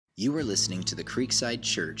You are listening to the Creekside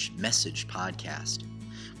Church Message Podcast.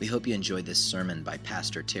 We hope you enjoyed this sermon by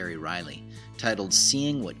Pastor Terry Riley, titled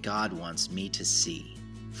Seeing What God Wants Me to See,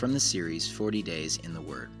 from the series 40 Days in the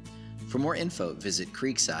Word. For more info, visit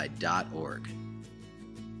creekside.org.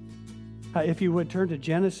 If you would turn to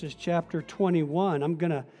Genesis chapter 21, I'm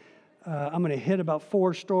gonna hit about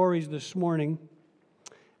 4 stories this morning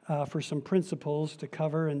for some principles to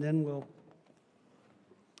cover, and then we'll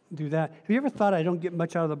do that. Have you ever thought I don't get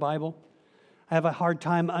much out of the Bible? I have a hard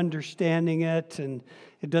time understanding it, and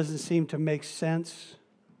it doesn't seem to make sense.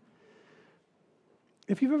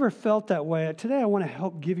 If you've ever felt that way, today I want to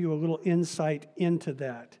help give you a little insight into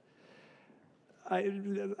that.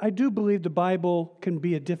 I do believe the Bible can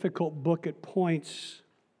be a difficult book at points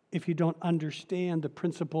if you don't understand the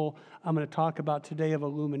principle I'm going to talk about today of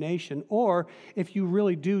illumination, or if you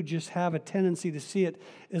really do just have a tendency to see it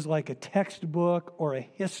as like a textbook or a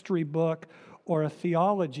history book or a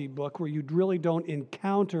theology book where you really don't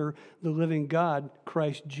encounter the living God,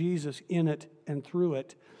 Christ Jesus, in it and through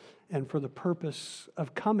it, and for the purpose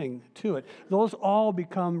of coming to it. Those all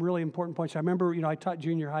become really important points. I remember, I taught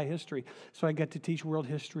junior high history, so I got to teach world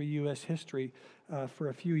history, U.S. history for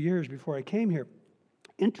a few years before I came here.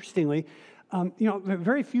 Interestingly,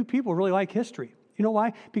 very few people really like history. You know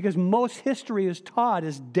why? Because most history is taught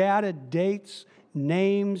as data, dates,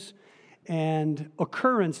 names, and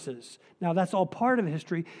occurrences. Now, that's all part of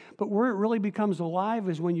history, but where it really becomes alive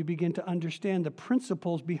is when you begin to understand the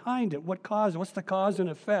principles behind it. What's the cause and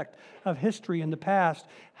effect of history in the past?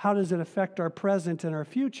 How does it affect our present and our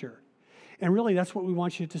future? And really, that's what we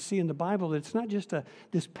want you to see in the Bible, that it's not just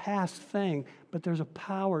this past thing, but there's a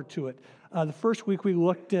power to it. The first week we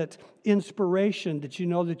looked at inspiration, that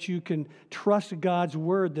you can trust God's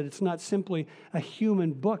Word, that it's not simply a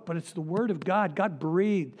human book, but it's the Word of God, God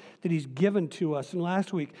breathed, that He's given to us. And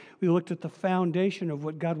last week we looked at the foundation of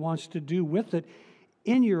what God wants to do with it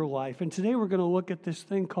in your life. And today we're going to look at this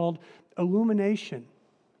thing called illumination.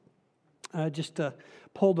 Just to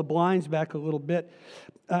pull the blinds back a little bit.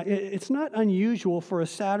 It's not unusual for a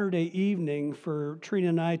Saturday evening for Trina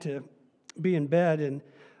and I to be in bed,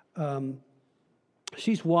 and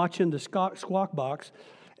she's watching the Squawk Box,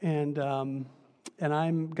 and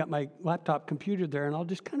I'm got my laptop computer there, and I'll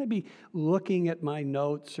just kind of be looking at my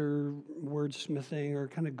notes or wordsmithing or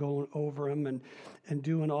kind of going over them and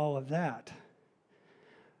doing all of that.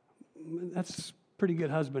 That's a pretty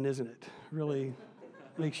good husband, isn't it? Really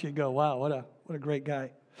makes you go, wow, what a great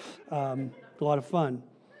guy. A lot of fun.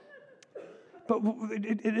 But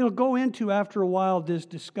it'll go into, after a while, this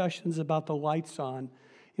discussions about the lights on.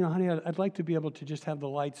 Honey, I'd like to be able to just have the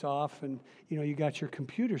lights off, and, you got your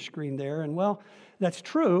computer screen there. And, well, that's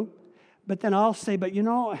true. But then I'll say, but,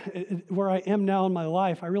 where I am now in my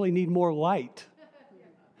life, I really need more light.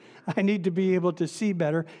 I need to be able to see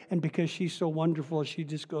better. And because she's so wonderful, she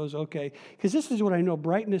just goes, okay. Because this is what I know.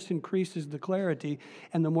 Brightness increases the clarity.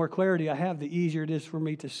 And the more clarity I have, the easier it is for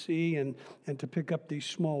me to see and to pick up these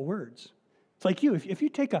small words. It's like you. If you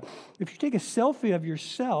take a selfie of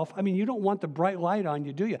yourself, you don't want the bright light on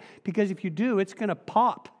you, do you? Because if you do, it's going to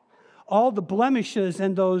pop. All the blemishes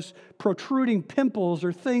and those protruding pimples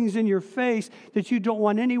or things in your face that you don't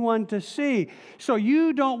want anyone to see. So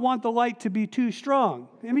you don't want the light to be too strong.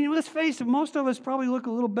 Let's face it, most of us probably look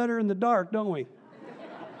a little better in the dark, don't we?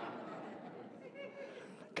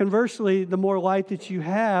 Conversely, the more light that you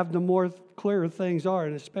have, the more clearer things are,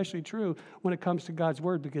 and especially true when it comes to God's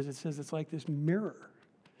Word, because it says it's like this mirror,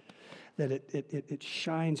 that it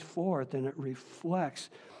shines forth and it reflects.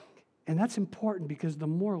 And that's important because the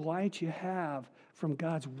more light you have from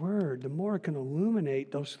God's Word, the more it can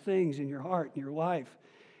illuminate those things in your heart and your life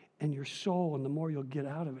and your soul, and the more you'll get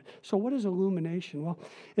out of it. So what is illumination? Well,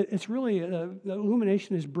 it's really,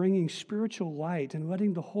 illumination is bringing spiritual light and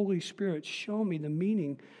letting the Holy Spirit show me the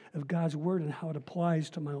meaning of God's Word and how it applies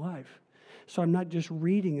to my life. So I'm not just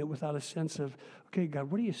reading it without a sense of, okay,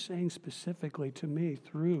 God, what are you saying specifically to me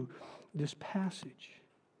through this passage?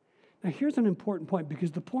 Now, here's an important point,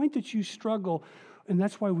 because the point that you struggle, and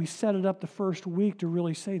that's why we set it up the first week to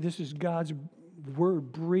really say this is God's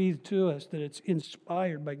Word breathed to us, that it's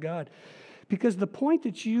inspired by God. Because the point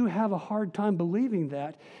that you have a hard time believing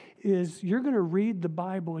that is you're going to read the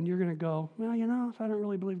Bible and you're going to go, well, if I don't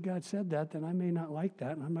really believe God said that, then I may not like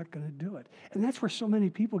that and I'm not going to do it. And that's where so many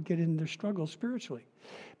people get in their struggle spiritually,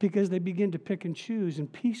 because they begin to pick and choose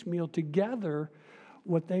and piecemeal together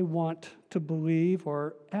what they want to believe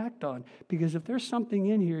or act on. Because if there's something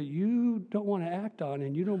in here you don't want to act on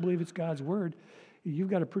and you don't believe it's God's Word, you've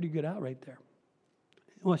got a pretty good out right there.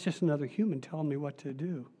 Well, it's just another human telling me what to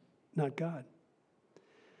do, not God.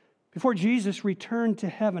 Before Jesus returned to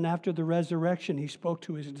heaven after the resurrection, he spoke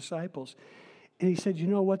to his disciples. And he said, you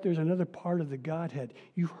know what? There's another part of the Godhead.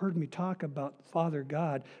 You've heard me talk about Father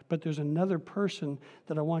God, but there's another person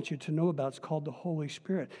that I want you to know about. It's called the Holy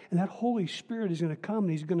Spirit. And that Holy Spirit is going to come,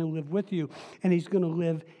 and he's going to live with you, and he's going to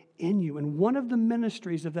live in you. And one of the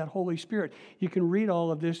ministries of that Holy Spirit, you can read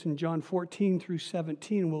all of this in John 14 through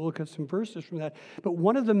 17. We'll look at some verses from that. But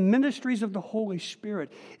one of the ministries of the Holy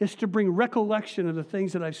Spirit is to bring recollection of the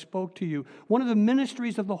things that I spoke to you. One of the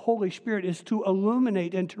ministries of the Holy Spirit is to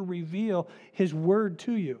illuminate and to reveal his word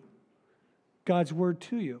to you, God's word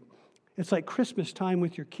to you. It's like Christmas time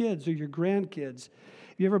with your kids or your grandkids.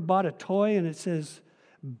 Have you ever bought a toy and it says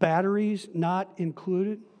batteries not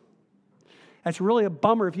included? That's really a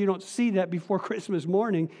bummer if you don't see that before Christmas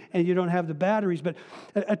morning and you don't have the batteries. But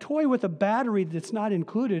a toy with a battery that's not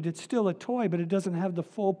included, it's still a toy, but it doesn't have the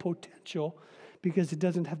full potential because it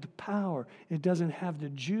doesn't have the power. It doesn't have the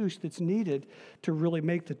juice that's needed to really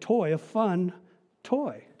make the toy a fun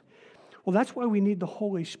toy. Well, that's why we need the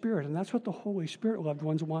Holy Spirit, and that's what the Holy Spirit, loved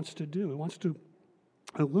ones, wants to do. He wants to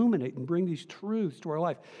illuminate and bring these truths to our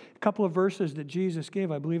life. A couple of verses that Jesus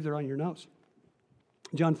gave, I believe they're on your notes.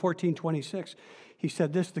 John 14:26, he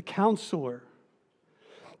said this, the Counselor,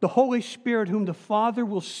 the Holy Spirit whom the Father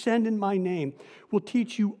will send in my name, will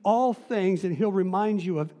teach you all things, and he'll remind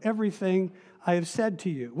you of everything I have said to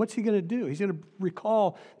you. What's he going to do? He's going to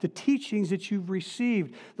recall the teachings that you've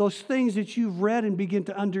received, those things that you've read and begin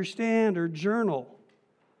to understand or journal.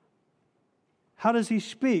 How does he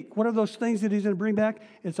speak? What are those things that he's going to bring back?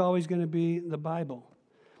 It's always going to be the Bible.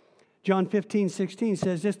 John 15:16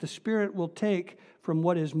 says this, the Spirit will take from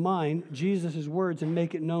what is mine, Jesus' words, and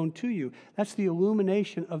make it known to you. That's the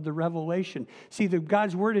illumination of the revelation. See,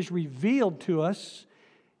 God's word is revealed to us.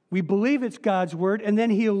 We believe it's God's word, and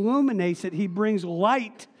then he illuminates it. He brings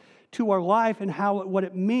light to our life and what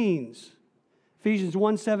it means. Ephesians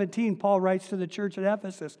 1:17, Paul writes to the church at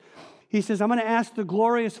Ephesus. He says, I'm going to ask the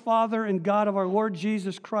glorious Father and God of our Lord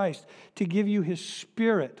Jesus Christ to give you his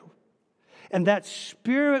Spirit. And that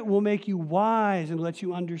Spirit will make you wise and let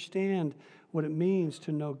you understand what it means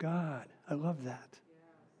to know God. I love that.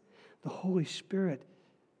 The Holy Spirit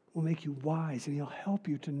will make you wise, and he'll help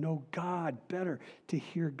you to know God better, to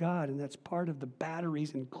hear God, and that's part of the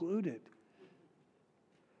batteries included.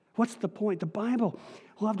 What's the point? The Bible,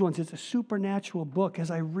 loved ones, it's a supernatural book.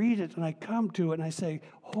 As I read it and I come to it and I say,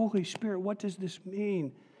 Holy Spirit, what does this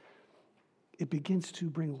mean? It begins to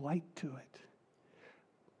bring light to it.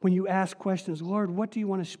 When you ask questions, Lord, what do you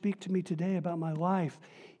want to speak to me today about my life?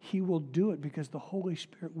 He will do it because the Holy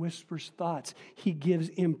Spirit whispers thoughts. He gives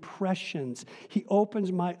impressions. He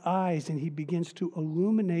opens my eyes and he begins to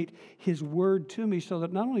illuminate his word to me so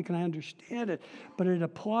that not only can I understand it, but it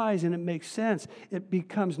applies and it makes sense. It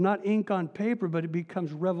becomes not ink on paper, but it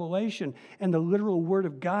becomes revelation and the literal word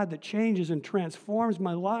of God that changes and transforms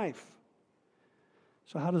my life.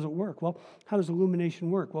 So how does it work? Well, how does illumination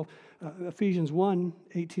work? Well, Ephesians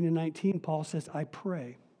 1:18 and 19, Paul says, I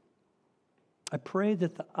pray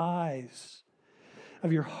that the eyes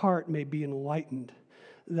of your heart may be enlightened.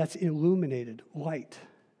 That's illuminated, light.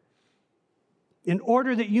 In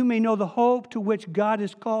order that you may know the hope to which God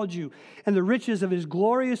has called you and the riches of his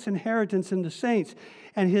glorious inheritance in the saints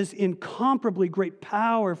and his incomparably great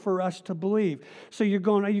power for us to believe. So you're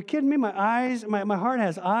going, are you kidding me? My heart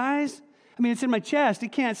has eyes? I mean, it's in my chest.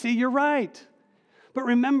 It can't see. You're right. But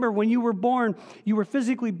remember, when you were born, you were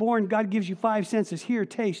physically born. God gives you 5 senses: hear,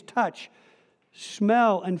 taste, touch,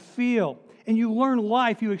 smell, and feel. And you learn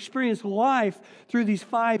life. You experience life through these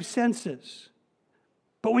 5 senses.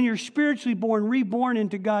 But when you're spiritually born, reborn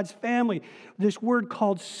into God's family, this word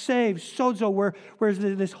called saved, sozo, where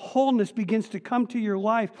this wholeness begins to come to your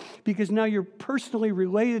life because now you're personally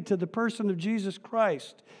related to the person of Jesus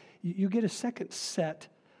Christ. You get a second set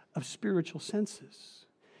of spiritual senses.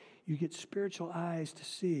 You get spiritual eyes to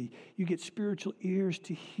see. You get spiritual ears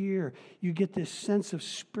to hear. You get this sense of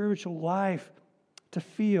spiritual life to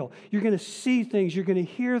feel. You're going to see things. You're going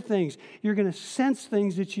to hear things. You're going to sense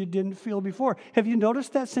things that you didn't feel before. Have you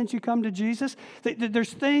noticed that since you come to Jesus?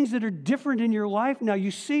 There's things that are different in your life now.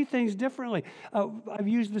 You see things differently. I've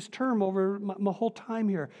used this term over my whole time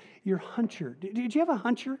here. Your huncher. Did you have a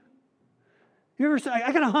huncher? You ever say,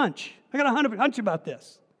 I got a hunch. I got a hunch about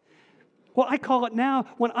this. Well, I call it now,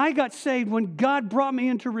 when I got saved, when God brought me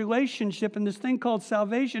into relationship and this thing called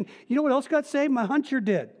salvation, you know what else got saved? My huncher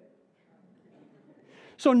did.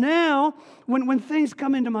 So now, when things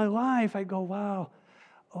come into my life, I go, wow,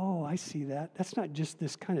 oh, I see that. That's not just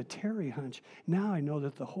this kind of Terry hunch. Now I know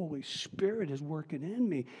that the Holy Spirit is working in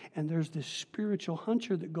me, and there's this spiritual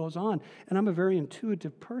huncher that goes on. And I'm a very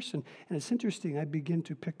intuitive person, and it's interesting. I begin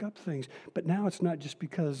to pick up things. But now it's not just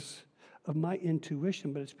because of my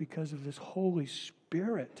intuition, but it's because of this Holy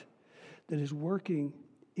Spirit that is working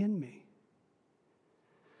in me.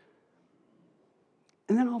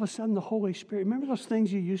 And then all of a sudden, the Holy Spirit, remember those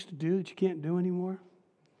things you used to do that you can't do anymore?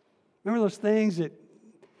 Remember those things that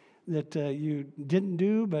you didn't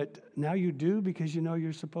do, but now you do because you know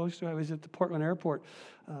you're supposed to? I was at the Portland airport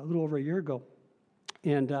a little over a year ago,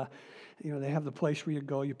 and they have the place where you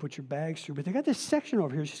go, you put your bags through, but they got this section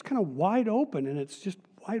over here. It's just kind of wide open, and it's just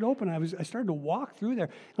wide open. I started to walk through there,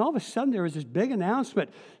 and all of a sudden there was this big announcement: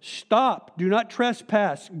 stop, do not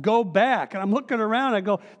trespass, go back. And I'm looking around, I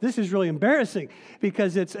go, this is really embarrassing,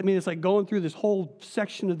 because it's like going through this whole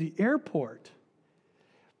section of the airport.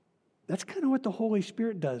 That's kind of what the Holy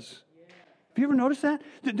Spirit does. Have you ever noticed that?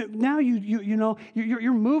 Now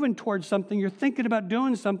you're moving towards something, you're thinking about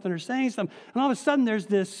doing something or saying something, and all of a sudden there's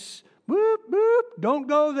this boop, boop, don't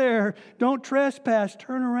go there, don't trespass,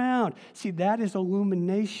 turn around. See, that is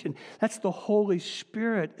illumination. That's the Holy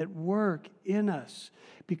Spirit at work in us,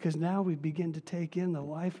 because now we begin to take in the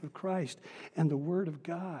life of Christ and the Word of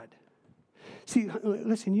God. See,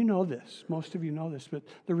 listen, you know this. Most of you know this, but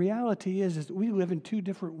the reality is that we live in two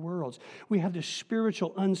different worlds. We have this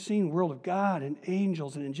spiritual, unseen world of God and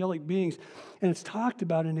angels and angelic beings, and it's talked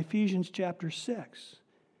about in Ephesians chapter 6.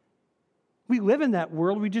 We live in that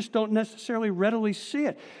world. We just don't necessarily readily see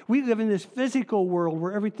it. We live in this physical world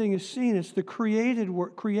where everything is seen. It's the created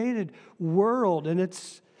world,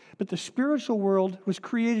 but the spiritual world was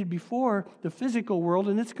created before the physical world,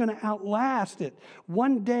 and it's going to outlast it.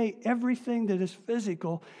 One day, everything that is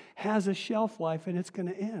physical has a shelf life, and it's going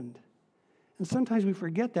to end. And sometimes we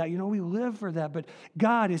forget that. We live for that. But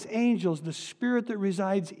God, His angels, the Spirit that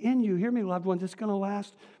resides in you, hear me, loved ones, it's going to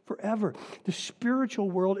last forever. The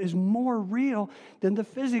spiritual world is more real than the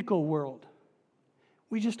physical world.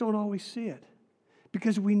 We just don't always see it,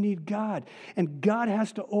 because we need God. And God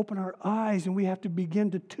has to open our eyes, and we have to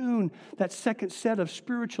begin to tune that second set of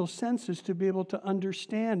spiritual senses to be able to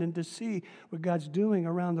understand and to see what God's doing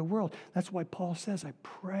around the world. That's why Paul says, I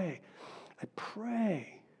pray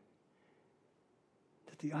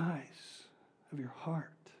that the eyes of your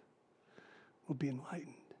heart will be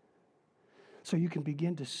enlightened, so you can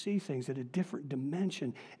begin to see things at a different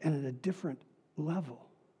dimension and at a different level.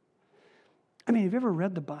 Have you ever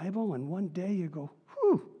read the Bible and one day you go,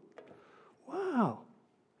 wow,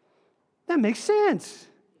 that makes sense.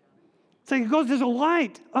 It's like there's a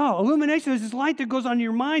light. Illumination, there's this light that goes on in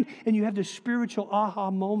your mind, and you have this spiritual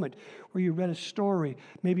aha moment where you read a story,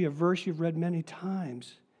 maybe a verse you've read many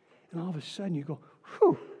times, and all of a sudden you go,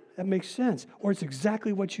 that makes sense. Or it's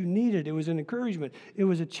exactly what you needed. It was an encouragement. It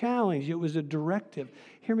was a challenge. It was a directive.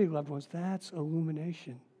 Hear me, loved ones, that's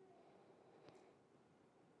illumination.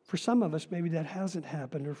 For some of us, maybe that hasn't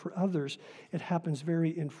happened, or for others, it happens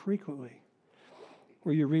very infrequently,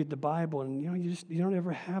 where you read the Bible and you don't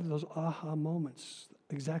ever have those aha moments,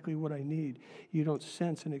 exactly what I need. You don't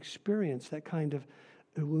sense and experience that kind of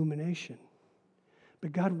illumination.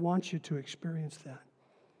 But God wants you to experience that.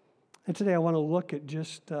 And today I want to look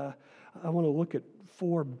at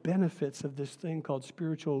 4 benefits of this thing called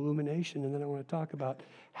spiritual illumination, and then I want to talk about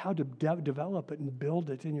how to develop it and build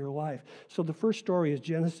it in your life. So the first story is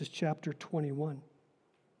Genesis chapter 21,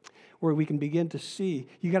 where we can begin to see.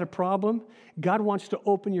 You got a problem? God wants to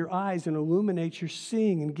open your eyes and illuminate your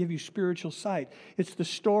seeing and give you spiritual sight. It's the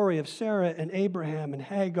story of Sarah and Abraham and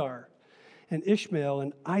Hagar and Ishmael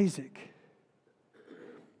and Isaac.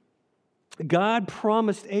 God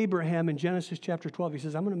promised Abraham in Genesis chapter 12, He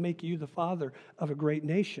says, I'm going to make you the father of a great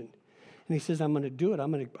nation. And He says, I'm going to do it.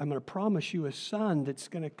 I'm going to promise you a son that's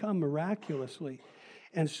going to come miraculously.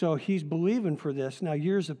 And so he's believing for this. Now,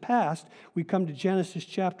 years have passed. We come to Genesis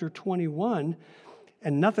chapter 21,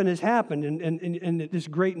 and nothing has happened. And this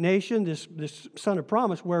great nation, this son of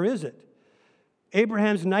promise, where is it?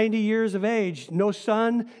 Abraham's 90 years of age, no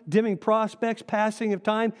son, dimming prospects, passing of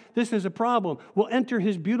time. This is a problem. We'll enter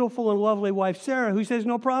his beautiful and lovely wife, Sarah, who says,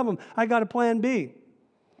 no problem, I got a plan B.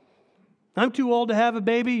 I'm too old to have a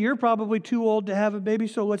baby. You're probably too old to have a baby,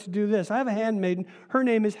 so let's do this. I have a handmaiden. Her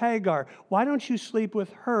name is Hagar. Why don't you sleep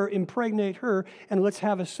with her, impregnate her, and let's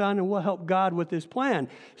have a son, and we'll help God with this plan.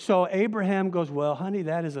 So Abraham goes, well, honey,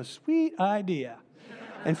 that is a sweet idea.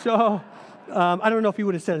 And so, I don't know if he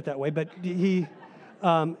would have said it that way, but he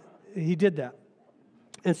did that.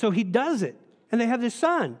 And so he does it. And they have this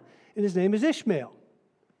son, and his name is Ishmael.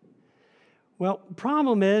 Well, the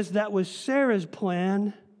problem is that was Sarah's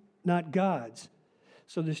plan, not God's.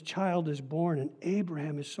 So this child is born, and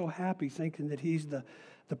Abraham is so happy thinking that he's the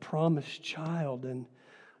promised child. And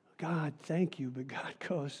God, thank you. But God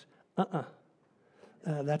goes,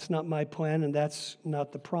 that's not my plan, and that's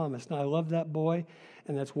not the promise. Now, I love that boy,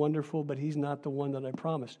 and that's wonderful, but he's not the one that I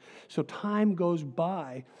promised. So time goes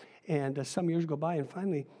by, and some years go by, and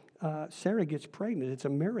finally Sarah gets pregnant. It's a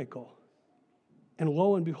miracle. And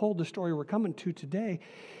lo and behold, the story we're coming to today,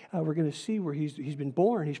 we're going to see where he's been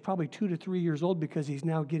born. He's probably 2 to 3 years old because he's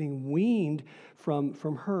now getting weaned from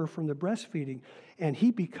the breastfeeding. And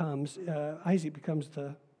he becomes, Isaac becomes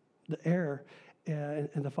the heir and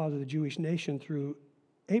the father of the Jewish nation through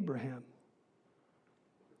Abraham.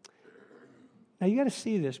 Now you got to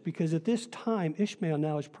see this, because at this time, Ishmael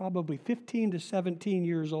now is probably 15 to 17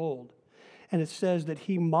 years old. And it says that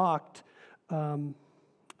he mocked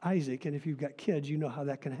Isaac. And if you've got kids, you know how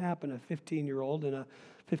that can happen, a 15-year-old and a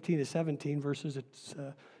 15 to 17 versus a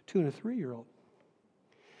 2 and a 3-year-old.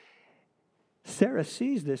 Sarah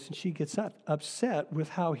sees this, and she gets upset with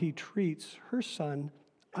how he treats her son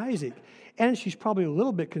Isaac. And she's probably a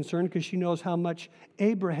little bit concerned because she knows how much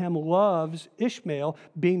Abraham loves Ishmael,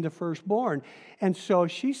 being the firstborn. And so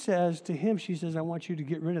she says to him, she says, I want you to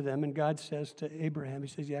get rid of them. And God says to Abraham, he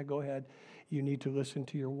says, yeah, go ahead. You need to listen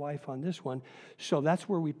to your wife on this one. So that's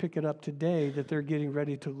where we pick it up today, that they're getting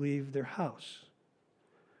ready to leave their house.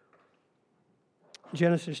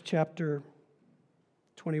 Genesis chapter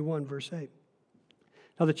 21, verse 8.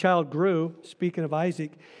 Now the child grew, speaking of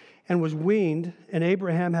Isaac, and was weaned, and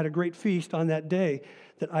Abraham had a great feast on that day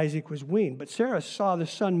that Isaac was weaned. But Sarah saw the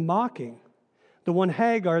son mocking, the one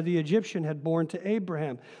Hagar the Egyptian had borne to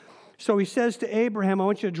Abraham. So he says to Abraham, I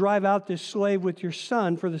want you to drive out this slave with your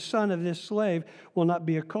son, for the son of this slave will not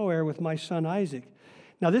be a co-heir with my son Isaac.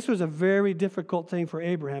 Now this was a very difficult thing for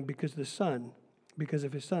Abraham because of his son.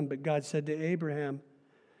 But God said to Abraham,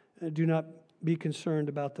 do not be concerned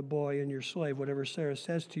about the boy and your slave. Whatever Sarah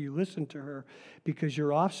says to you, listen to her, because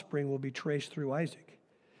your offspring will be traced through Isaac.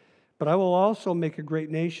 But I will also make a great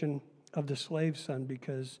nation of the slave son,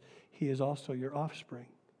 because he is also your offspring.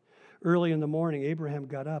 Early in the morning, Abraham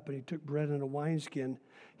got up and he took bread and a wineskin.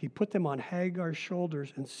 He put them on Hagar's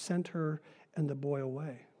shoulders and sent her and the boy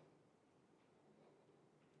away.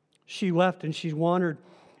 She left and she wandered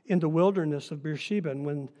in the wilderness of Beersheba.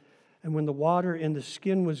 And when the water in the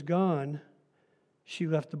skin was gone, she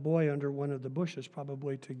left the boy under one of the bushes,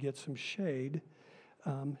 probably to get some shade.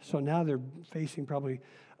 So now they're facing probably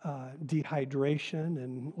dehydration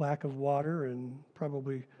and lack of water, and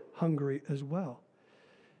probably hungry as well.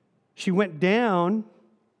 She went and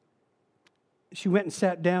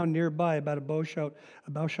sat down nearby, about a bow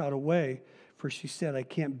shot away, for she said, I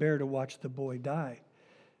can't bear to watch the boy die.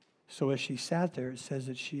 So as she sat there, it says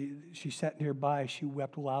that she sat nearby, she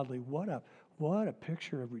wept loudly. What a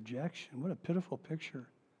picture of rejection. What a pitiful picture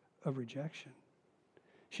of rejection.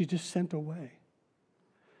 She's just sent away.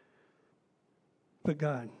 But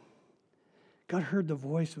God heard the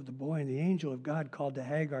voice of the boy, and the angel of God called to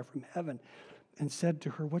Hagar from heaven and said to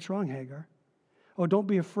her, what's wrong, Hagar? Oh, don't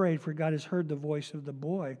be afraid, for God has heard the voice of the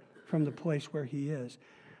boy from the place where he is.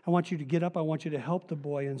 I want you to get up. I want you to help the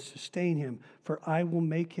boy and sustain him, for I will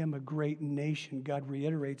make him a great nation. God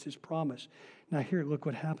reiterates his promise. Now here, look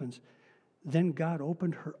what happens. Then God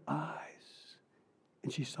opened her eyes,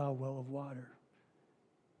 and she saw a well of water.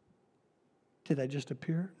 Did that just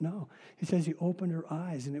appear? No. He says he opened her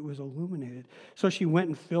eyes, and it was illuminated. So she went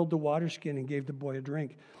and filled the water skin and gave the boy a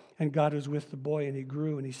drink. And God was with the boy, and he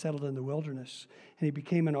grew, and he settled in the wilderness. And he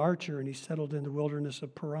became an archer, and he settled in the wilderness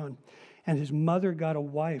of Paran. And his mother got a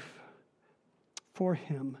wife for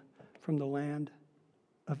him from the land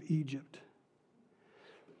of Egypt.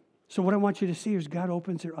 So what I want you to see is God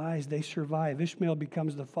opens their eyes. They survive. Ishmael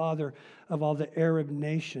becomes the father of all the Arab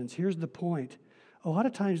nations. Here's the point. A lot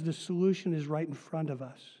of times the solution is right in front of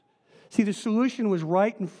us. See, the solution was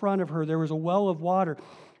right in front of her. There was a well of water,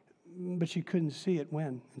 but she couldn't see it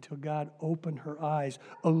when? Until God opened her eyes,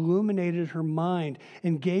 illuminated her mind,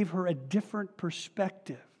 and gave her a different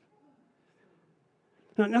perspective.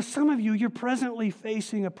 Now, some of you, you're presently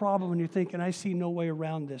facing a problem and you're thinking, I see no way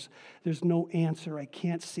around this. There's no answer. I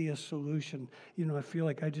can't see a solution. I feel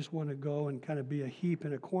like I just want to go and kind of be a heap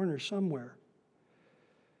in a corner somewhere.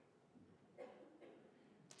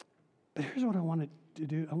 But here's what I want to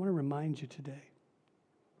do. I want to remind you today.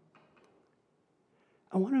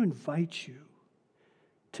 I want to invite you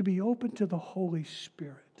to be open to the Holy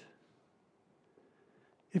Spirit.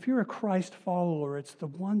 If you're a Christ follower, it's the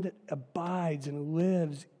one that abides and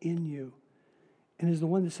lives in you, and is the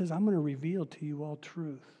one that says, I'm going to reveal to you all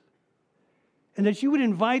truth. And that you would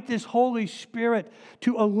invite this Holy Spirit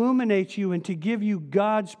to illuminate you and to give you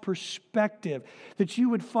God's perspective. That you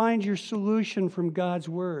would find your solution from God's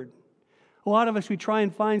Word. A lot of us, we try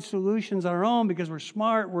and find solutions on our own because we're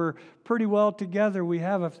smart, we're pretty well together, we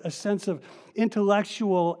have a sense of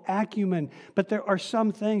intellectual acumen. But there are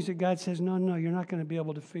some things that God says, no, you're not going to be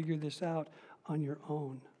able to figure this out on your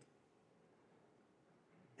own.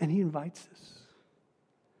 And He invites us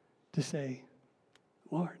to say,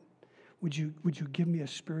 Lord, would you give me a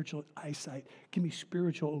spiritual eyesight? Give me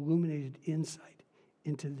spiritual illuminated insight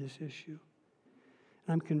into this issue.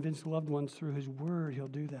 And I'm convinced loved ones through His Word, He'll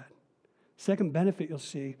do that. Second benefit you'll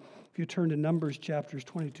see if you turn to Numbers chapters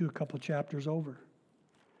 22, a couple chapters over.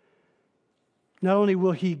 Not only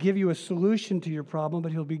will He give you a solution to your problem,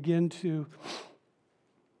 but He'll begin to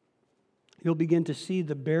see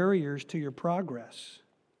the barriers to your progress.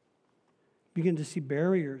 Begin to see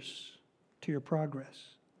barriers to your progress.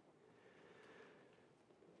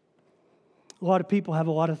 A lot of people have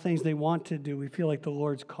a lot of things they want to do. We feel like the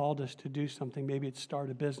Lord's called us to do something. Maybe it's start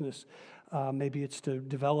a business. Maybe it's to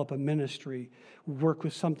develop a ministry. Work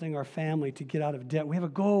with something, our family, to get out of debt. We have a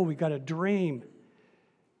goal. We've got a dream.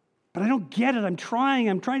 But I don't get it. I'm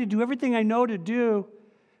trying to do everything I know to do,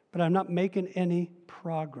 but I'm not making any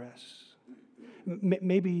progress.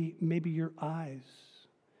 Maybe your eyes,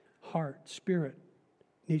 heart, spirit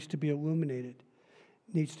needs to be illuminated,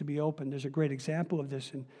 needs to be opened. There's a great example of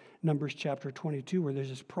this in Numbers chapter 22 where there's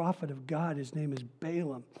this prophet of God. His name is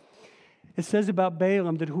Balaam. It says about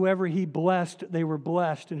Balaam that whoever he blessed, they were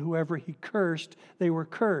blessed, and whoever he cursed, they were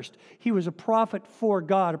cursed. He was a prophet for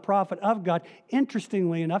God, a prophet of God.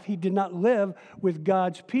 Interestingly enough, he did not live with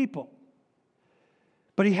God's people.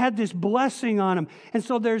 But he had this blessing on him. And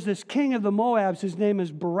so there's this king of the Moabs, his name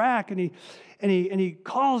is Barak, and he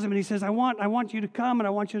calls him and he says, I want you to come and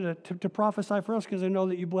I want you to prophesy for us because I know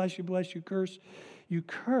that you bless, you curse, you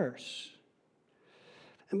curse.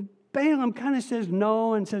 And Balaam kind of says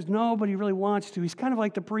no and says no, but he really wants to. He's kind of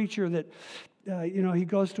like the preacher that, he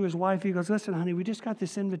goes to his wife. He goes, listen, honey, we just got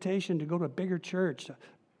this invitation to go to a bigger church,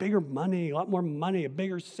 bigger money, a lot more money, a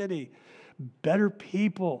bigger city, better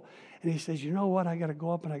people. And he says, you know what? I got to go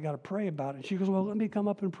up and I got to pray about it. And she goes, well, let me come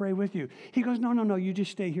up and pray with you. He goes, no, you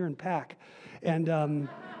just stay here and pack. And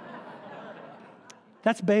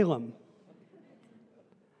that's Balaam.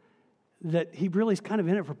 That he really is kind of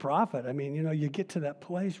in it for profit. I mean, you get to that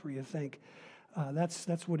place where you think,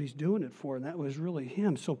 that's what he's doing it for, and that was really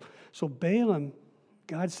him. So Balaam,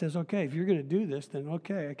 God says, okay, if you're going to do this, then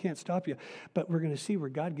okay, I can't stop you. But we're going to see where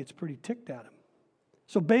God gets pretty ticked at him.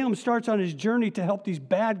 So Balaam starts on his journey to help these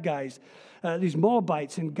bad guys, these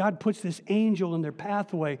Moabites, and God puts this angel in their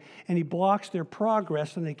pathway, and he blocks their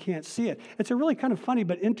progress, and they can't see it. It's a really kind of funny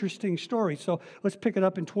but interesting story. So let's pick it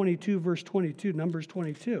up in 22, verse 22, Numbers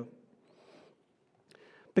 22.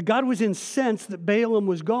 But God was incensed that Balaam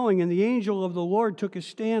was going, and the angel of the Lord took his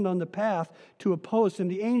stand on the path to oppose him.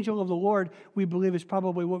 The angel of the Lord, we believe, is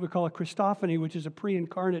probably what we call a Christophany, which is a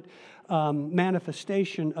pre-incarnate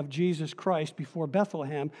manifestation of Jesus Christ before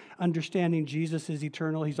Bethlehem, understanding Jesus is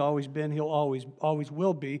eternal. He's always been. He'll always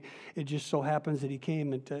will be. It just so happens that he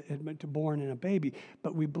came to born in a baby.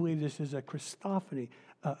 But we believe this is a Christophany,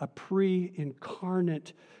 a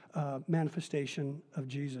pre-incarnate manifestation of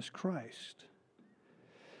Jesus Christ.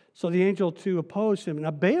 So the angel to oppose him.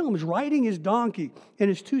 Now Balaam was riding his donkey, and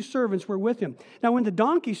his two servants were with him. Now when the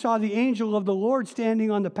donkey saw the angel of the Lord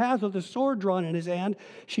standing on the path with a sword drawn in his hand,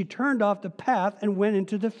 she turned off the path and went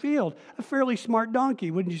into the field. A fairly smart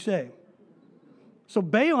donkey, wouldn't you say? So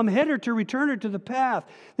Balaam hid her to return her to the path.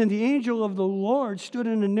 Then the angel of the Lord stood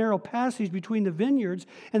in a narrow passage between the vineyards,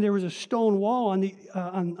 and there was a stone wall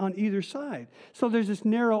on either side. So there's this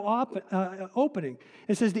narrow opening.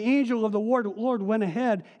 It says the angel of the Lord went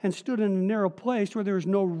ahead and stood in a narrow place where there was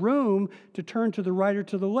no room to turn to the right or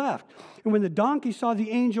to the left. And when the donkey saw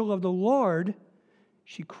the angel of the Lord,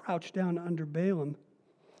 she crouched down under Balaam.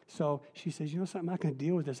 So she says, I'm not going to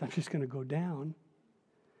deal with this. I'm just going to go down.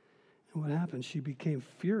 And what happened? She became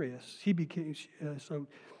furious. So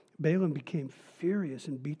Balaam became furious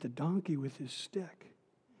and beat the donkey with his stick.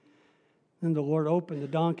 Then the Lord opened the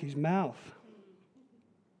donkey's mouth.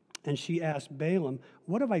 And she asked Balaam,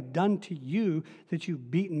 what have I done to you that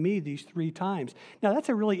you've beaten me these 3 times? Now, that's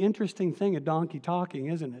a really interesting thing, a donkey talking,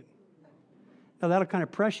 isn't it? Now, that'll kind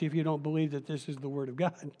of press you if you don't believe that this is the Word of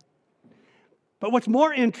God. But what's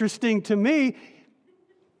more interesting to me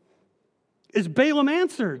is Balaam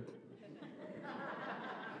answered.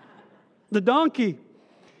 The donkey,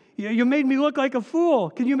 you made me look like a fool.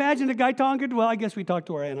 Can you imagine a guy talking? Well, I guess we talk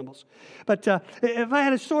to our animals. But if I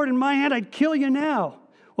had a sword in my hand, I'd kill you now.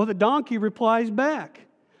 Well, the donkey replies back,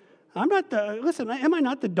 Listen, am I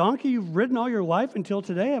not the donkey you've ridden all your life until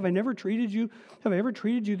today? Have I ever treated you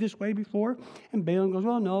this way before? And Balaam goes,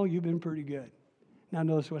 well, no, you've been pretty good. Now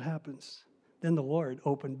notice what happens. Then the Lord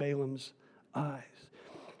opened Balaam's eyes,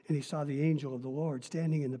 and he saw the angel of the Lord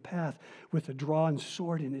standing in the path with a drawn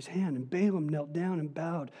sword in his hand. And Balaam knelt down and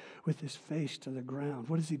bowed with his face to the ground.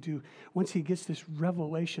 What does he do? Once he gets this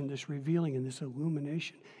revelation, this revealing, and this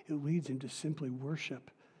illumination, it leads him to simply worship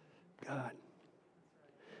God.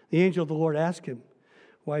 The angel of the Lord asked him,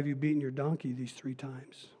 why have you beaten your donkey these 3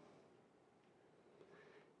 times?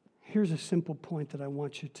 Here's a simple point that I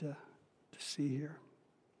want you to see here.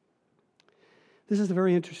 This is a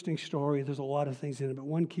very interesting story. There's a lot of things in it, but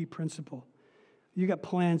one key principle. You got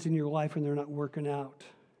plans in your life and they're not working out.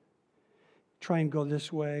 Try and go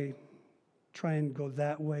this way. Try and go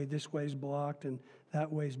that way. This way's blocked and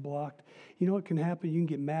that way's blocked. You know what can happen? You can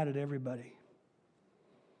get mad at everybody.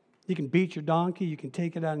 You can beat your donkey. You can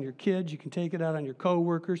take it out on your kids. You can take it out on your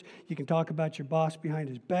coworkers. You can talk about your boss behind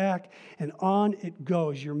his back. And on it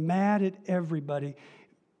goes. You're mad at everybody.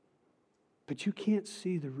 But you can't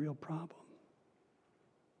see the real problem.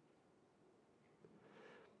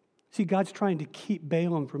 See, God's trying to keep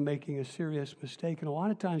Balaam from making a serious mistake. And a lot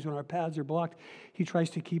of times when our paths are blocked, he tries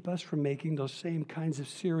to keep us from making those same kinds of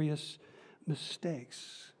serious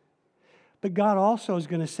mistakes. But God also is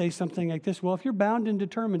going to say something like this, well, if you're bound and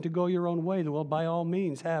determined to go your own way, then well, by all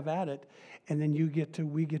means, have at it. And then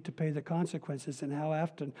we get to pay the consequences. And how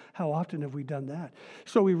often have we done that?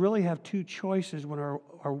 So we really have 2 choices when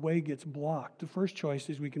our way gets blocked. The first choice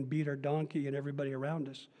is we can beat our donkey and everybody around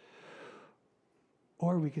us.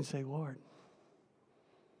 Or we can say, Lord,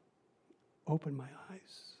 open my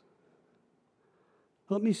eyes.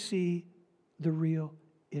 Let me see the real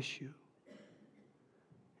issue.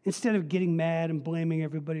 Instead of getting mad and blaming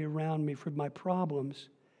everybody around me for my problems,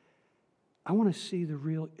 I want to see the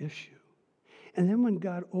real issue. And then when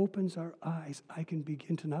God opens our eyes, I can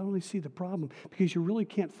begin to not only see the problem, because you really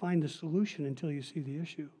can't find the solution until you see the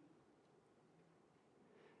issue.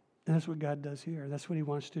 And that's what God does here. That's what he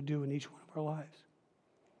wants to do in each one of our lives.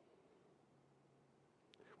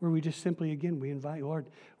 Where we just simply, again, we invite, Lord,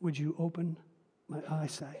 would you open my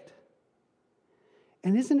eyesight?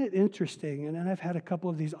 And isn't it interesting, and I've had a couple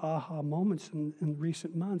of these aha moments in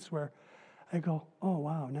recent months where I go, oh,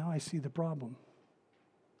 wow, now I see the problem.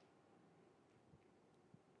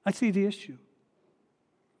 I see the issue.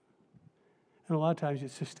 And a lot of times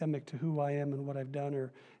it's systemic to who I am and what I've done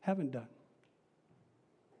or haven't done.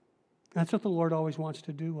 That's what the Lord always wants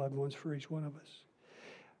to do, loved ones, for each one of us.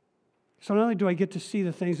 So not only do I get to see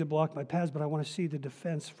the things that block my paths, but I want to see the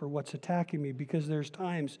defense for what's attacking me, because there's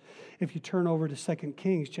times, if you turn over to 2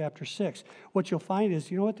 Kings chapter 6, what you'll find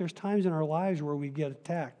is, you know what, there's times in our lives where we get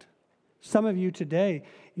attacked. Some of you today,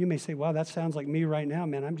 you may say, wow, that sounds like me right now,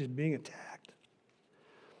 man, I'm just being attacked.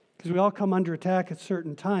 Because we all come under attack at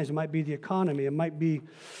certain times. It might be the economy, it might be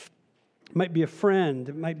a friend,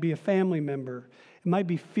 it might be a family member, it might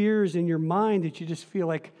be fears in your mind that you just feel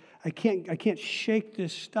like, I can't shake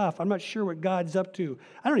this stuff. I'm not sure what God's up to.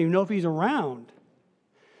 I don't even know if he's around.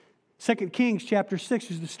 2 Kings chapter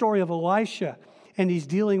 6 is the story of Elisha, and he's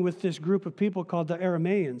dealing with this group of people called the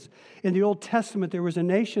Arameans. In the Old Testament, there was a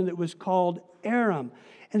nation that was called Aram,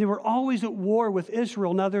 and they were always at war with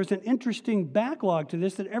Israel. Now, there's an interesting backlog to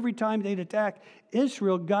this, that every time they'd attack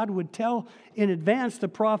Israel, God would tell in advance the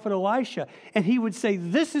prophet Elisha, and he would say,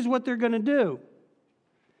 this is what they're going to do.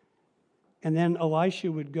 And then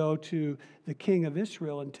Elisha would go to the king of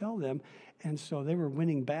Israel and tell them. And so they were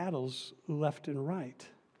winning battles left and right.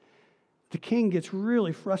 The king gets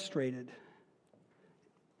really frustrated.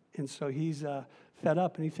 And so he's fed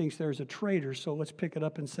up and he thinks there's a traitor. So let's pick it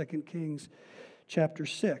up in 2 Kings chapter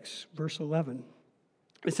 6, verse 11.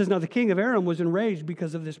 It says, now the king of Aram was enraged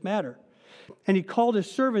because of this matter. And he called his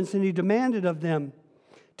servants and he demanded of them,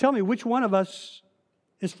 tell me, which one of us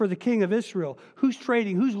is for the king of Israel? Who's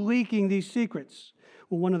trading? Who's leaking these secrets?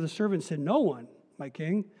 Well, one of the servants said, no one, my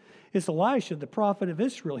king. It's Elisha, the prophet of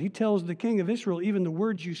Israel. He tells the king of Israel even the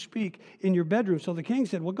words you speak in your bedroom. So the king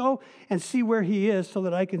said, well, go and see where he is so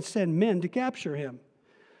that I can send men to capture him.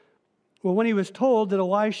 Well, when he was told that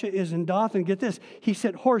Elisha is in Dothan, get this, he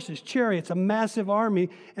sent horses, chariots, a massive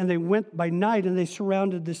army, and they went by night and they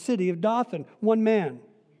surrounded the city of Dothan, one man.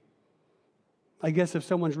 I guess if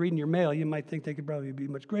someone's reading your mail, you might think they could probably be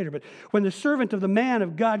much greater. But when the servant of the man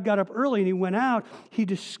of God got up early and he went out, he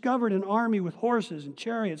discovered an army with horses and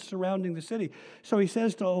chariots surrounding the city. So he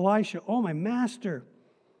says to Elisha, oh, my master,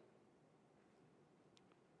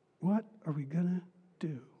 what are we going to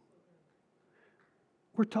do?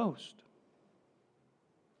 We're toast.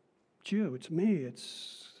 It's you, it's me,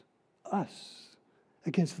 it's us.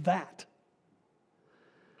 against that.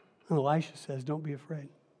 And Elisha says, don't be afraid.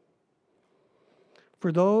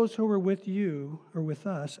 For those who were with you or with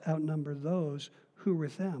us outnumber those who were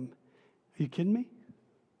with them. Are you kidding me?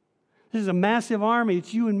 This is a massive army.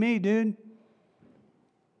 It's you and me, dude.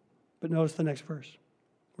 But notice the next verse.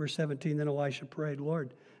 Verse 17, then Elisha prayed,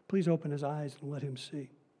 Lord, please open his eyes and let him see.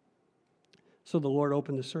 So the Lord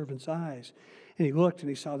opened the servant's eyes, and he looked, and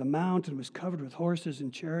he saw the mountain was covered with horses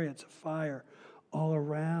and chariots of fire all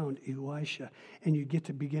around Elisha. And you get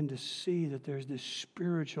to begin to see that there's this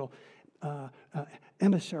spiritual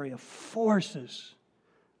emissary of forces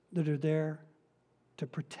that are there to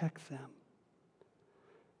protect them.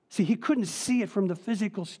 See, he couldn't see it from the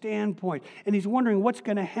physical standpoint, and he's wondering what's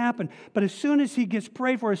going to happen. But as soon as he gets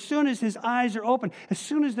prayed for, as soon as his eyes are open, as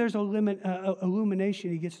soon as there's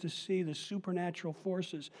illumination, he gets to see the supernatural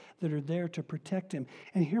forces that are there to protect him.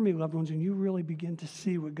 And hear me, loved ones, when you really begin to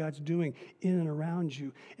see what God's doing in and around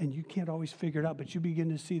you, and you can't always figure it out, but you begin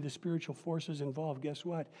to see the spiritual forces involved, guess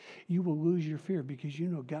what? You will lose your fear because you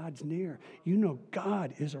know God's near. You know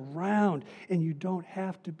God is around, and you don't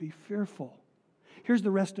have to be fearful. Here's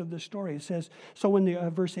the rest of the story. It says, so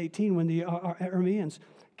when verse 18, when the Arameans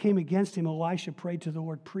came against him, Elisha prayed to the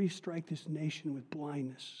Lord, please strike this nation with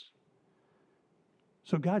blindness.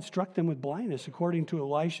 So God struck them with blindness according to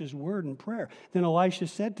Elisha's word and prayer. Then Elisha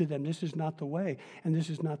said to them, this is not the way, and this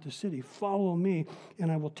is not the city. Follow me,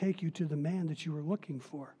 and I will take you to the man that you were looking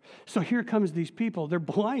for. So here comes these people. They're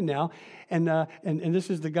blind now, and this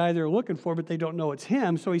is the guy they're looking for, but they don't know it's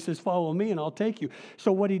him. So he says, follow me, and I'll take you.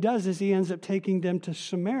 So what he does is he ends up taking them to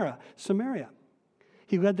Samaria.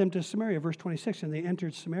 He led them to Samaria, verse 26, and they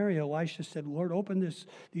entered Samaria. Elisha said, Lord, open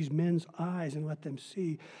these men's eyes and let them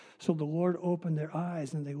see. So the Lord opened their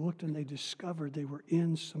eyes, and they looked, and they discovered they were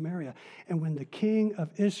in Samaria. And when the king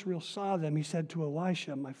of Israel saw them, he said to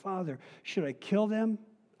Elisha, my father, should I kill them?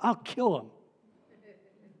 I'll kill them.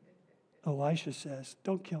 Elisha says,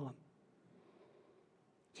 don't kill them.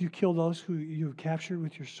 Do you kill those who you have captured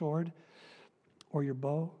with your sword or your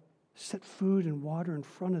bow? Set food and water in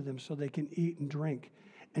front of them so they can eat and drink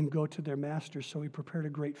and go to their masters. So he prepared a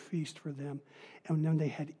great feast for them. And when they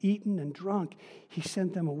had eaten and drunk, he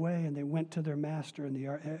sent them away, and they went to their master. And the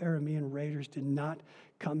Aramean raiders did not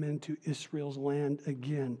come into Israel's land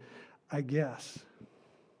again, I guess.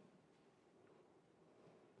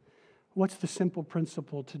 What's the simple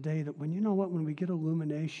principle today that when we get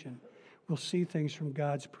illumination, we'll see things from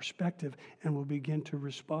God's perspective and we'll begin to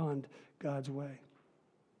respond God's way.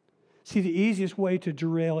 See, the easiest way to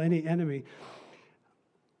derail any enemy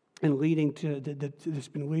and that's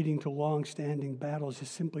been leading to long-standing battles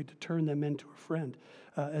is simply to turn them into a friend.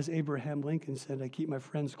 As Abraham Lincoln said, I keep my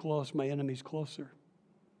friends close, my enemies closer.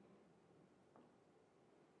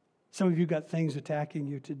 Some of you got things attacking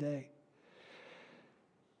you today.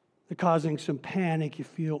 They're causing some panic. You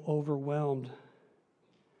feel overwhelmed.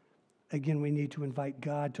 Again, we need to invite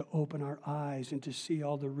God to open our eyes and to see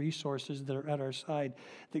all the resources that are at our side,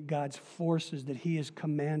 that God's forces that he has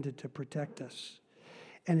commanded to protect us.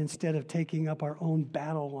 And instead of taking up our own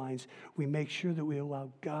battle lines, we make sure that we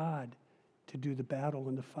allow God to do the battle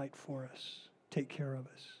and the fight for us, take care of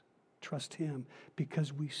us, trust him,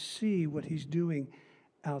 because we see what he's doing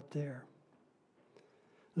out there.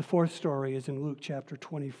 The fourth story is in Luke chapter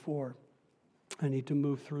 24. I need to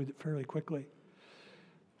move through it fairly quickly.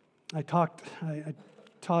 I taught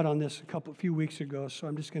on this a few weeks ago, so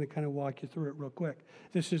I'm just going to kind of walk you through it real quick.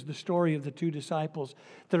 This is the story of the two disciples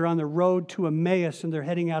that are on the road to Emmaus, and they're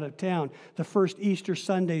heading out of town. The first Easter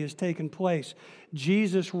Sunday has taken place.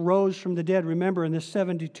 Jesus rose from the dead. Remember, in this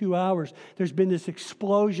 72 hours, there's been this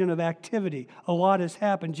explosion of activity. A lot has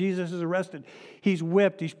happened. Jesus is arrested. He's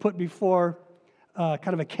whipped. He's put before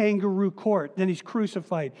kind of a kangaroo court. Then he's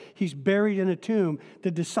crucified. He's buried in a tomb.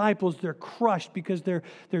 The disciples, they're crushed because their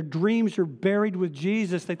dreams are buried with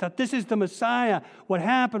Jesus. They thought, this is the Messiah. What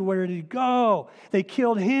happened? Where did he go? They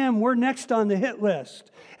killed him. We're next on the hit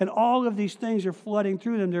list. And all of these things are flooding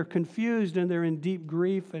through them. They're confused and they're in deep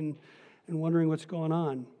grief and wondering what's going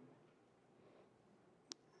on. And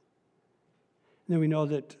then we know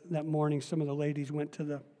that morning some of the ladies went to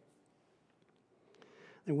the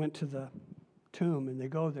tomb, and they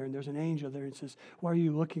go there, and there's an angel there and says, why are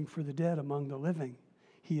you looking for the dead among the living?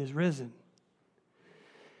 He is risen.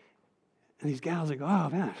 And these gals, they go, oh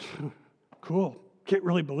man, cool. Can't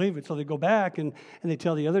really believe it. So they go back and they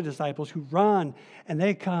tell the other disciples who run, and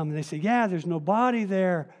they come and they say, yeah, there's no body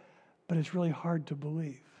there, but it's really hard to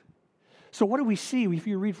believe. So what do we see? If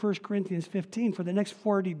you read 1 Corinthians 15, for the next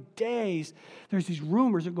 40 days, there's these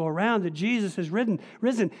rumors that go around that Jesus has risen.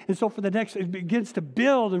 And so it begins to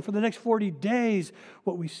build. And for the next 40 days,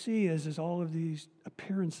 what we see is all of these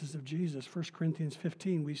appearances of Jesus. 1 Corinthians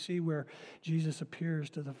 15, we see where Jesus appears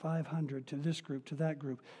to the 500, to this group, to that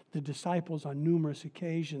group, the disciples on numerous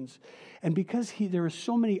occasions. And because there are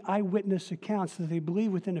so many eyewitness accounts that they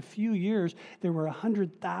believe within a few years, there were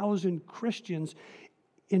 100,000 Christians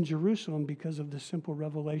in Jerusalem because of the simple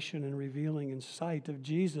revelation and revealing and sight of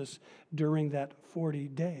Jesus during that 40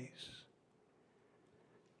 days.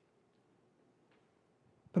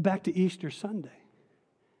 But back to Easter Sunday.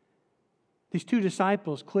 These two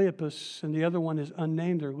disciples, Cleopas and the other one is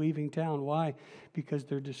unnamed, they're leaving town. Why? Because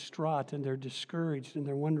they're distraught and they're discouraged and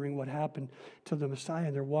they're wondering what happened to the Messiah.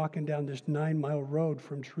 And they're walking down this 9-mile road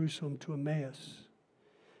from Jerusalem to Emmaus.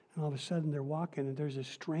 And all of a sudden they're walking and there's a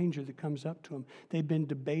stranger that comes up to them. They've been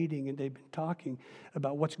debating and they've been talking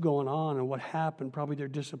about what's going on and what happened, probably their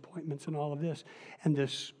disappointments and all of this. And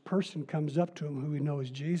this person comes up to him who we know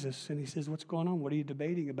is Jesus and he says, "What's going on? What are you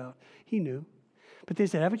debating about?" He knew. But they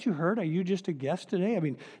said, "Haven't you heard? Are you just a guest today? I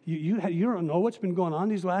mean, you don't know what's been going on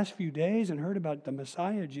these last few days and heard about the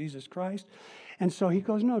Messiah, Jesus Christ?" And so he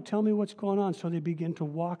goes, "No, tell me what's going on." So they begin to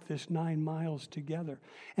walk this 9 miles together.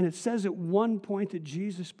 And it says at one point that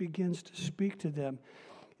Jesus begins to speak to them.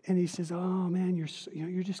 And he says, "Oh, man,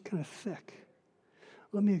 you're just kind of thick.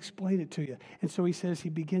 Let me explain it to you." And so he says he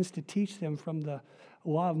begins to teach them from the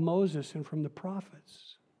law of Moses and from the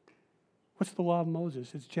prophets. What's the law of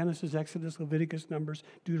Moses? It's Genesis, Exodus, Leviticus, Numbers,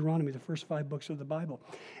 Deuteronomy, the first 5 books of the Bible.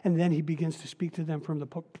 And then he begins to speak to them from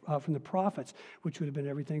the prophets, which would have been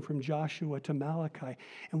everything from Joshua to Malachi.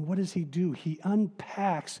 And what does he do? He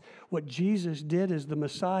unpacks what Jesus did as the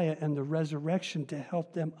Messiah and the resurrection to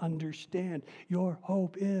help them understand your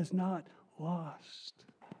hope is not lost.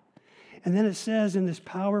 And then it says in this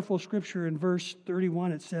powerful scripture in verse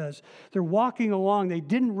 31, it says, they're walking along, they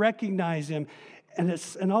didn't recognize him.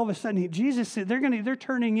 And all of a sudden, Jesus said, they're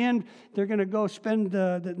turning in, they're going to go spend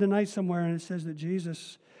the night somewhere. And it says that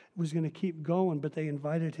Jesus was going to keep going, but they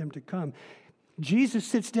invited him to come. Jesus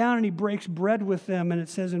sits down and he breaks bread with them. And it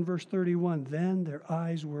says in verse 31, then their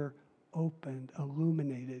eyes were opened,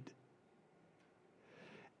 illuminated,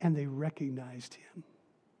 and they recognized him.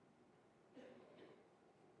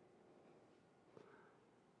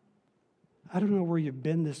 I don't know where you've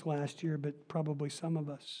been this last year, but probably some of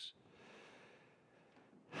us.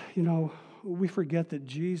 You know, we forget that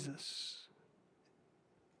Jesus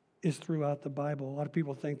is throughout the Bible. A lot of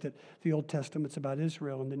people think that the Old Testament's about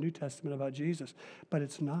Israel and the New Testament about Jesus, but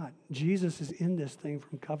it's not. Jesus is in this thing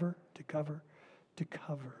from cover to cover to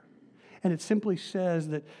cover. And it simply says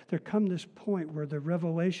that there come this point where the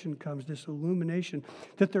revelation comes, this illumination,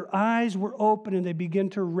 that their eyes were open and they begin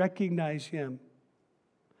to recognize him.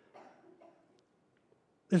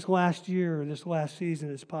 This last year, this last season,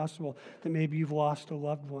 it's possible that maybe you've lost a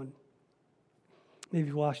loved one. Maybe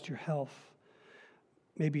you've lost your health.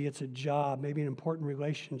 Maybe it's a job, maybe an important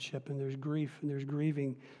relationship, and there's grief and there's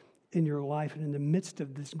grieving in your life. And in the midst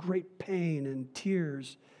of this great pain and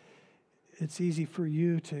tears, it's easy for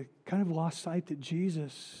you to kind of lost sight that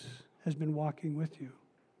Jesus has been walking with you.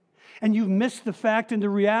 And you've missed the fact and the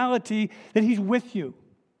reality that he's with you.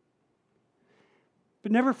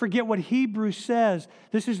 But never forget what Hebrews says.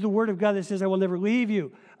 This is the word of God that says, I will never leave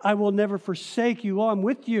you. I will never forsake you. I'm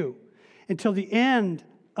with you until the end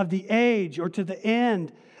of the age or to the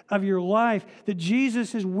end of your life. That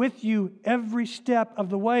Jesus is with you every step of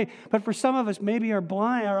the way. But for some of us, maybe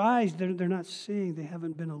our eyes, they're not seeing. They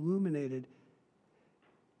haven't been illuminated.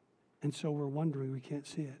 And so we're wondering, we can't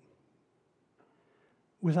see it.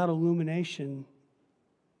 Without illumination,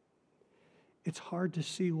 it's hard to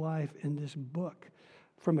see life in this book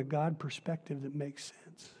from a God perspective that makes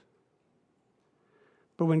sense.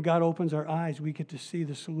 But when God opens our eyes, we get to see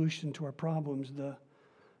the solution to our problems, the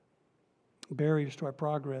barriers to our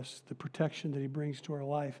progress, the protection that he brings to our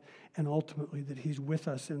life, and ultimately that he's with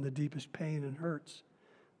us in the deepest pain and hurts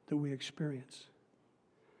that we experience.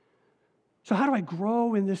 So how do I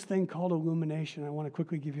grow in this thing called illumination? I want to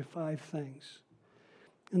quickly give you 5 things.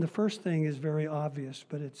 And the first thing is very obvious,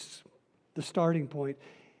 but it's the starting point.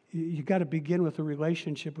 You've got to begin with a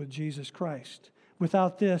relationship with Jesus Christ.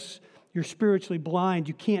 Without this, you're spiritually blind.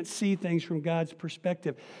 You can't see things from God's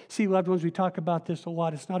perspective. See, loved ones, we talk about this a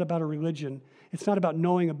lot. It's not about a religion. It's not about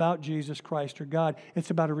knowing about Jesus Christ or God. It's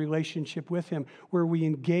about a relationship with him where we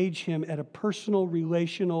engage him at a personal,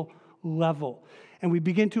 relational level. And we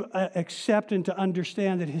begin to accept and to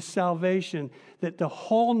understand that his salvation, that the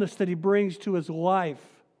wholeness that he brings to his life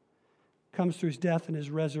comes through his death and his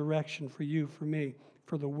resurrection for you, for me,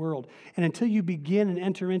 for the world. And until you begin and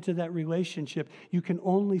enter into that relationship, you can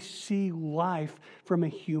only see life from a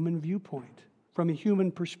human viewpoint, from a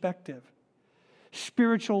human perspective.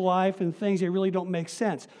 Spiritual life and things that really don't make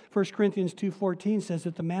sense. 1 Corinthians 2:14 says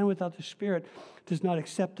that the man without the Spirit does not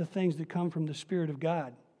accept the things that come from the Spirit of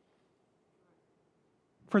God.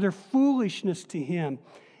 For their foolishness to him.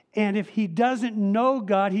 And if he doesn't know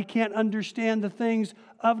God, he can't understand the things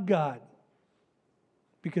of God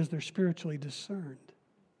because they're spiritually discerned.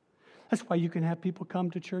 That's why you can have people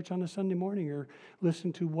come to church on a Sunday morning or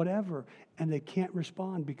listen to whatever, and they can't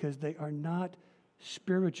respond because they are not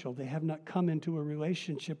spiritual. They have not come into a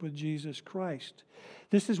relationship with Jesus Christ.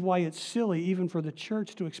 This is why it's silly, even for the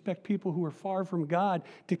church, to expect people who are far from God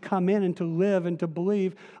to come in and to live and to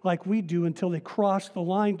believe like we do until they cross the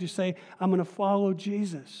line to say, I'm going to follow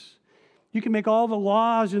Jesus. You can make all the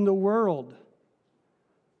laws in the world,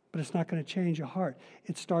 but it's not going to change a heart.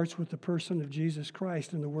 It starts with the person of Jesus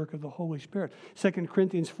Christ and the work of the Holy Spirit. 2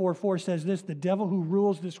 Corinthians 4:4 says this, the devil who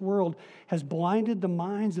rules this world has blinded the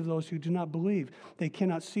minds of those who do not believe. They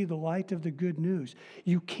cannot see the light of the good news.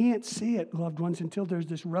 You can't see it, loved ones, until there's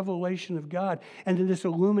this revelation of God and then this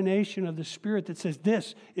illumination of the Spirit that says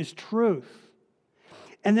this is truth.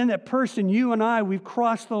 And then that person, you and I, we've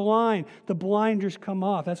crossed the line. The blinders come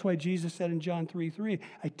off. That's why Jesus said in John 3:3,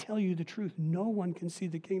 I tell you the truth, no one can see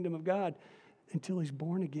the kingdom of God until he's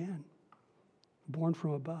born again, born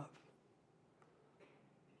from above.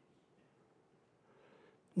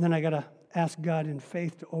 And then I got to ask God in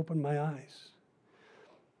faith to open my eyes.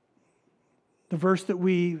 The verse that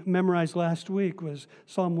we memorized last week was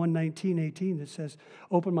Psalm 119:18 that says,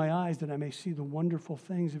 open my eyes that I may see the wonderful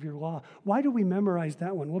things of your law. Why do we memorize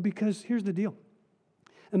that one? Well, because here's the deal.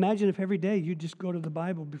 Imagine if every day you just go to the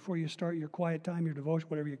Bible before you start your quiet time, your devotion,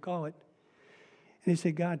 whatever you call it, and you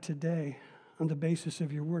say, God, today, on the basis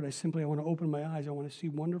of your word, I want to open my eyes. I want to see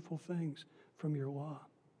wonderful things from your law.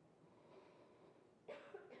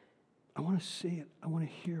 I want to see it. I want to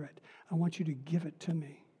hear it. I want you to give it to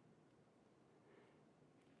me.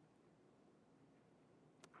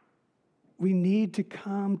 We need to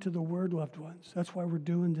come to the Word, loved ones. That's why we're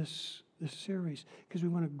doing this series, because we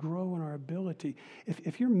want to grow in our ability.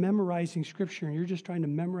 If you're memorizing Scripture and you're just trying to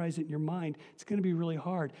memorize it in your mind, it's going to be really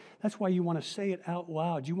hard. That's why you want to say it out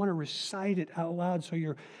loud. You want to recite it out loud so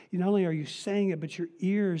you not only are you saying it, but your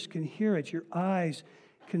ears can hear it, your eyes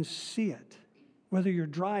can see it. Whether you're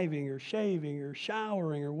driving or shaving or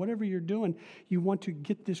showering or whatever you're doing, you want to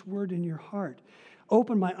get this Word in your heart.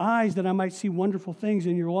 Open my eyes that I might see wonderful things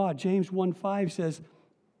in your law. James 1:5 says,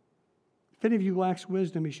 if any of you lacks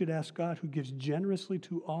wisdom, he should ask God, who gives generously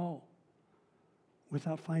to all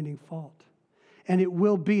without finding fault. And it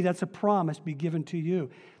will be, that's a promise, be given to you.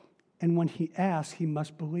 And when he asks, he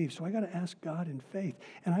must believe. So I got to ask God in faith.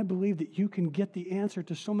 And I believe that you can get the answer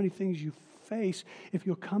to so many things you face if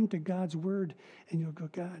you'll come to God's word and you'll go,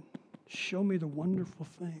 God, show me the wonderful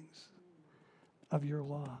things of your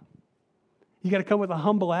law. You got to come with a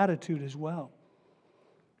humble attitude as well.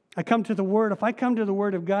 I come to the Word. If I come to the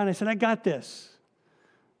Word of God and I said, I got this.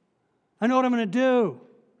 I know what I'm going to do.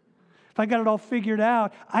 If I got it all figured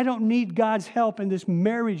out, I don't need God's help in this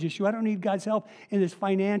marriage issue. I don't need God's help in this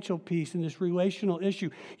financial piece, in this relational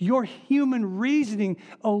issue. Your human reasoning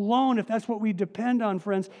alone, if that's what we depend on,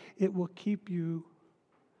 friends, it will keep you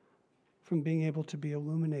from being able to be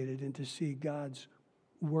illuminated and to see God's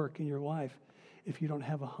work in your life. If you don't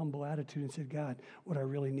have a humble attitude and say, God, what I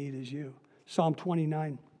really need is you. Psalm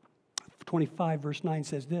 25, verse 9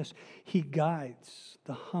 says this, he guides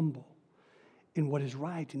the humble in what is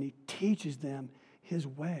right, and he teaches them his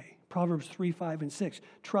way. Proverbs 3, 5, and 6,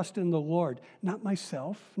 trust in the Lord, not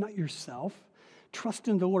myself, not yourself. Trust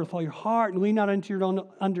in the Lord with all your heart and lean not unto your own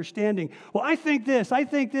understanding. Well, I think this.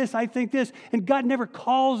 And God never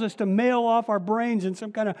calls us to mail off our brains in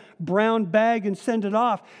some kind of brown bag and send it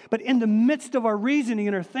off. But in the midst of our reasoning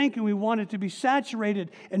and our thinking, we want it to be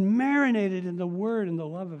saturated and marinated in the Word and the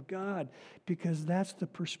love of God, because that's the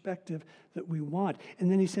perspective that we want.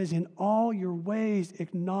 And then he says, in all your ways,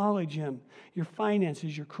 acknowledge him. Your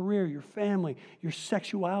finances, your career, your family, your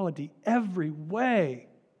sexuality, every way.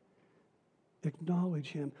 Acknowledge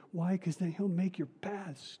him. Why? Because then he'll make your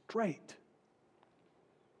path straight.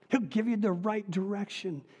 He'll give you the right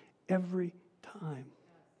direction every time.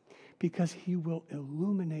 Because he will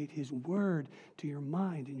illuminate his word to your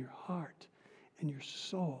mind and your heart and your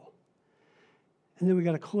soul. And then we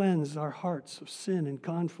got to cleanse our hearts of sin and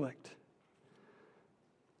conflict.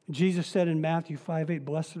 Jesus said in Matthew 5:8,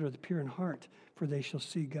 blessed are the pure in heart, for they shall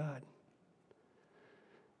see God.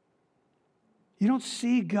 You don't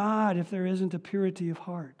see God if there isn't a purity of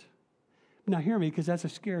heart. Now hear me, because that's a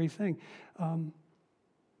scary thing.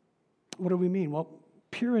 What do we mean? Well,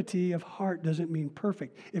 purity of heart doesn't mean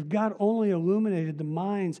perfect. If God only illuminated the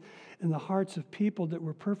minds and the hearts of people that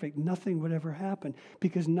were perfect, nothing would ever happen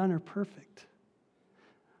because none are perfect.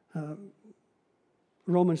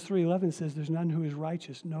 Romans 3:11 says there's none who is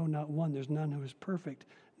righteous. No, not one. There's none who is perfect.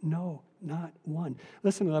 No, not one.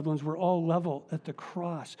 Listen, loved ones, we're all level at the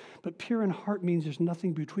cross. But pure in heart means there's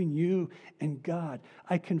nothing between you and God.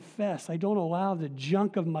 I confess, I don't allow the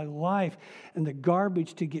junk of my life and the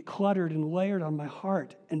garbage to get cluttered and layered on my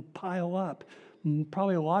heart and pile up.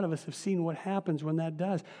 Probably a lot of us have seen what happens when that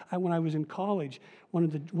does. When I was in college, one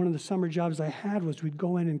of the summer jobs I had was we'd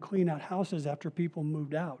go in and clean out houses after people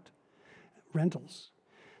moved out, rentals.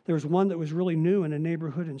 There was one that was really new in a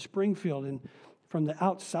neighborhood in Springfield, and from the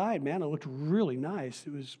outside, man, it looked really nice.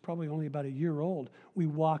 It was probably only about a year old. We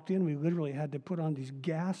walked in, we literally had to put on these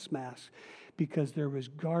gas masks because there was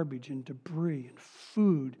garbage and debris and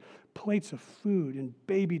food, plates of food and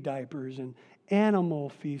baby diapers and animal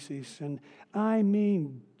feces and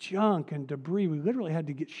junk and debris. We literally had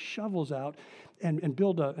to get shovels out and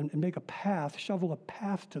build and make a path, shovel a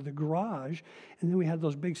path to the garage. And then we had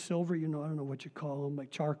those big silver, I don't know what you call them,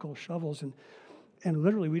 like charcoal shovels. And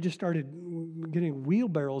literally, we just started getting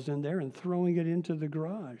wheelbarrows in there and throwing it into the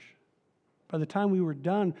garage. By the time we were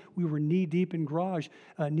done, we were knee-deep in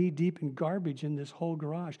garbage in this whole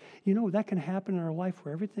garage. That can happen in our life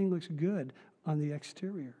where everything looks good on the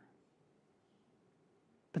exterior.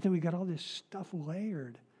 But then we got all this stuff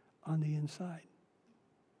layered on the inside.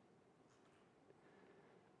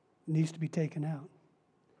 It needs to be taken out.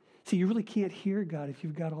 See, you really can't hear God if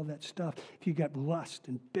you've got all that stuff. If you've got lust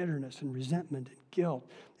and bitterness and resentment and guilt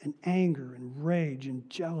and anger and rage and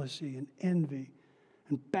jealousy and envy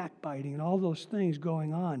and backbiting and all those things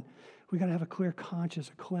going on, we got to have a clear conscience,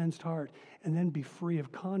 a cleansed heart, and then be free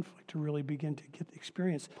of conflict to really begin to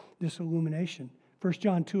experience this illumination. 1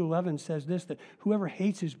 John 2:11 says this, that whoever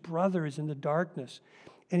hates his brother is in the darkness,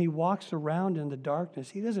 and he walks around in the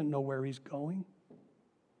darkness. He doesn't know where he's going.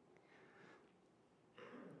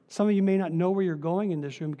 Some of you may not know where you're going in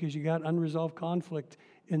this room because you got unresolved conflict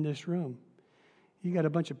in this room. You got a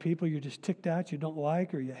bunch of people you're just ticked at, you don't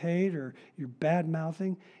like, or you hate, or you're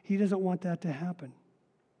bad-mouthing. He doesn't want that to happen.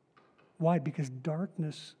 Why? Because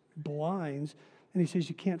darkness blinds, and he says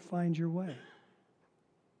you can't find your way.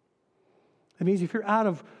 That means if you're out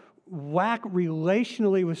of whack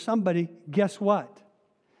relationally with somebody, guess what?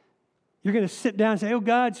 You're going to sit down and say, oh,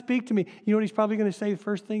 God, speak to me. You know what he's probably going to say? The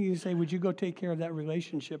first thing he's going to say, would you go take care of that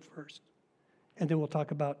relationship first? And then we'll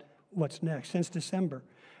talk about what's next. Since December,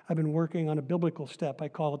 I've been working on a biblical step. I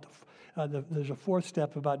call it, there's a fourth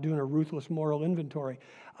step about doing a ruthless moral inventory.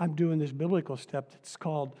 I'm doing this biblical step that's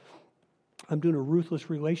called, I'm doing a ruthless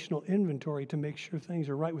relational inventory to make sure things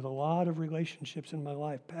are right with a lot of relationships in my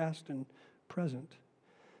life, past and present,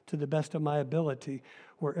 to the best of my ability.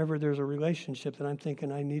 Wherever there's a relationship that I'm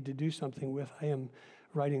thinking I need to do something with, I am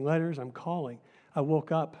writing letters, I'm calling. I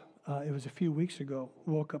woke up, it was a few weeks ago,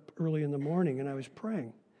 woke up early in the morning and I was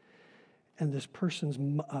praying. And this person's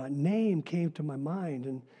name came to my mind.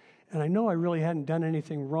 And I know I really hadn't done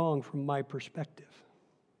anything wrong from my perspective.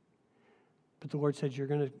 But the Lord said, you're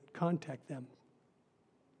going to contact them.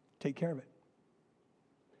 Take care of it.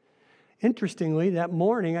 Interestingly, that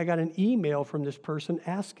morning I got an email from this person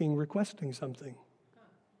requesting something.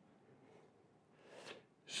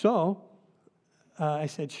 So I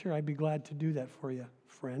said, sure, I'd be glad to do that for you,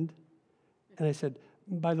 friend. And I said,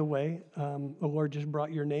 by the way, the Lord just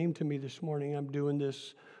brought your name to me this morning. I'm doing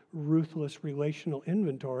this ruthless relational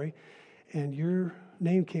inventory, and your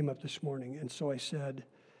name came up this morning. And so I said,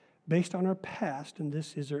 based on our past, and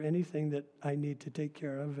this, is there anything that I need to take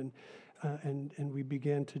care of? And we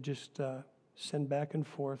began to just send back and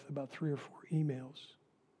forth about 3 or 4 emails.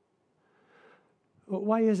 Well,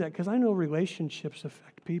 why is that? Because I know relationships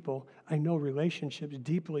affect people. I know relationships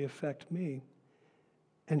deeply affect me.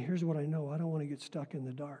 And here's what I know. I don't want to get stuck in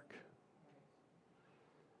the dark.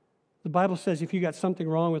 The Bible says if you got something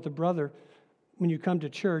wrong with a brother, when you come to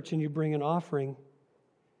church and you bring an offering,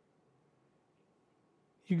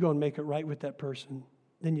 you go and make it right with that person.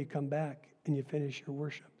 Then you come back and you finish your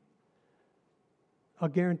worship. I'll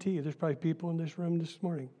guarantee you there's probably people in this room this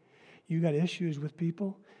morning. You got issues with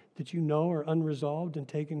people that you know are unresolved and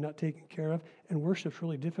not taken care of, and worship's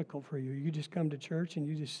really difficult for you. You just come to church and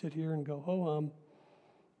you just sit here and go,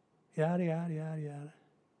 yada, yada, yada, yada.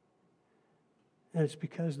 And it's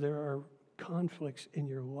because there are conflicts in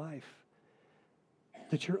your life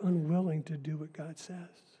that you're unwilling to do what God says.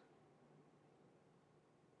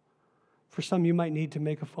 For some, you might need to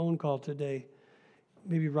make a phone call today,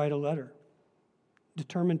 maybe write a letter,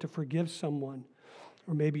 determined to forgive someone,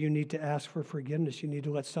 Or maybe you need to ask for forgiveness. You need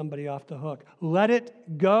to let somebody off the hook. Let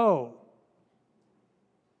it go.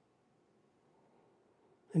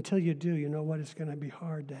 Until you do, you know what? It's going to be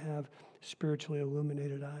hard to have spiritually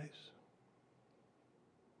illuminated eyes.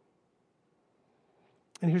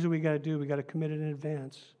 And here's what we got to do. We got to commit it in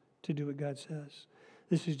advance to do what God says.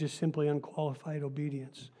 This is just simply unqualified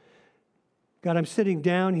obedience. God, I'm sitting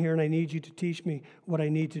down here and I need you to teach me what I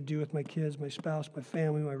need to do with my kids, my spouse, my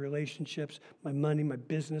family, my relationships, my money, my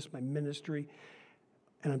business, my ministry.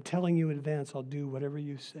 And I'm telling you in advance, I'll do whatever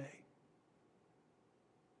you say.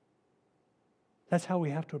 That's how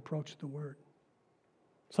we have to approach the Word.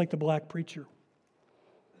 It's like the black preacher.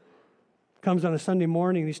 Comes on a Sunday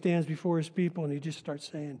morning and he stands before his people and he just starts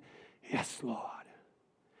saying, yes, Lord.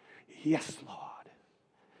 Yes, Lord.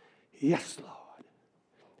 Yes, Lord.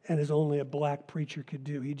 And as only a black preacher could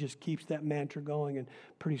do. He just keeps that mantra going, and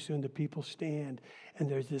pretty soon the people stand and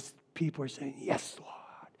there's this people are saying, yes,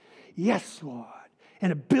 Lord. Yes, Lord.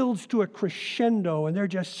 And it builds to a crescendo and they're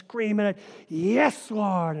just screaming it, yes,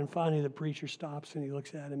 Lord. And finally the preacher stops and he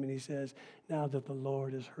looks at him and he says, now that the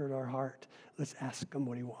Lord has heard our heart, let's ask him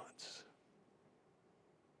what he wants.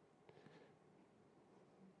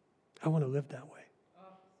 I want to live that way.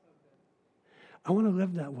 I want to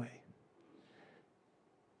live that way.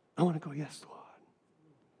 I want to go, yes, Lord.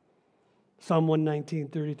 Psalm 119,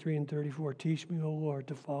 33 and 34, teach me, O Lord,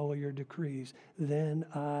 to follow your decrees. Then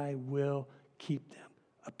I will keep them.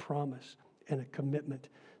 A promise and a commitment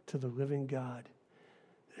to the living God.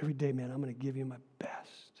 Every day, man, I'm going to give you my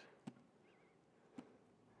best.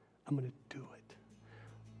 I'm going to do it.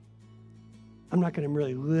 I'm not going to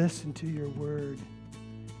really listen to your word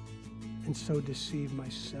and so deceive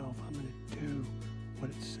myself. I'm going to do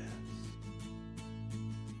what it says.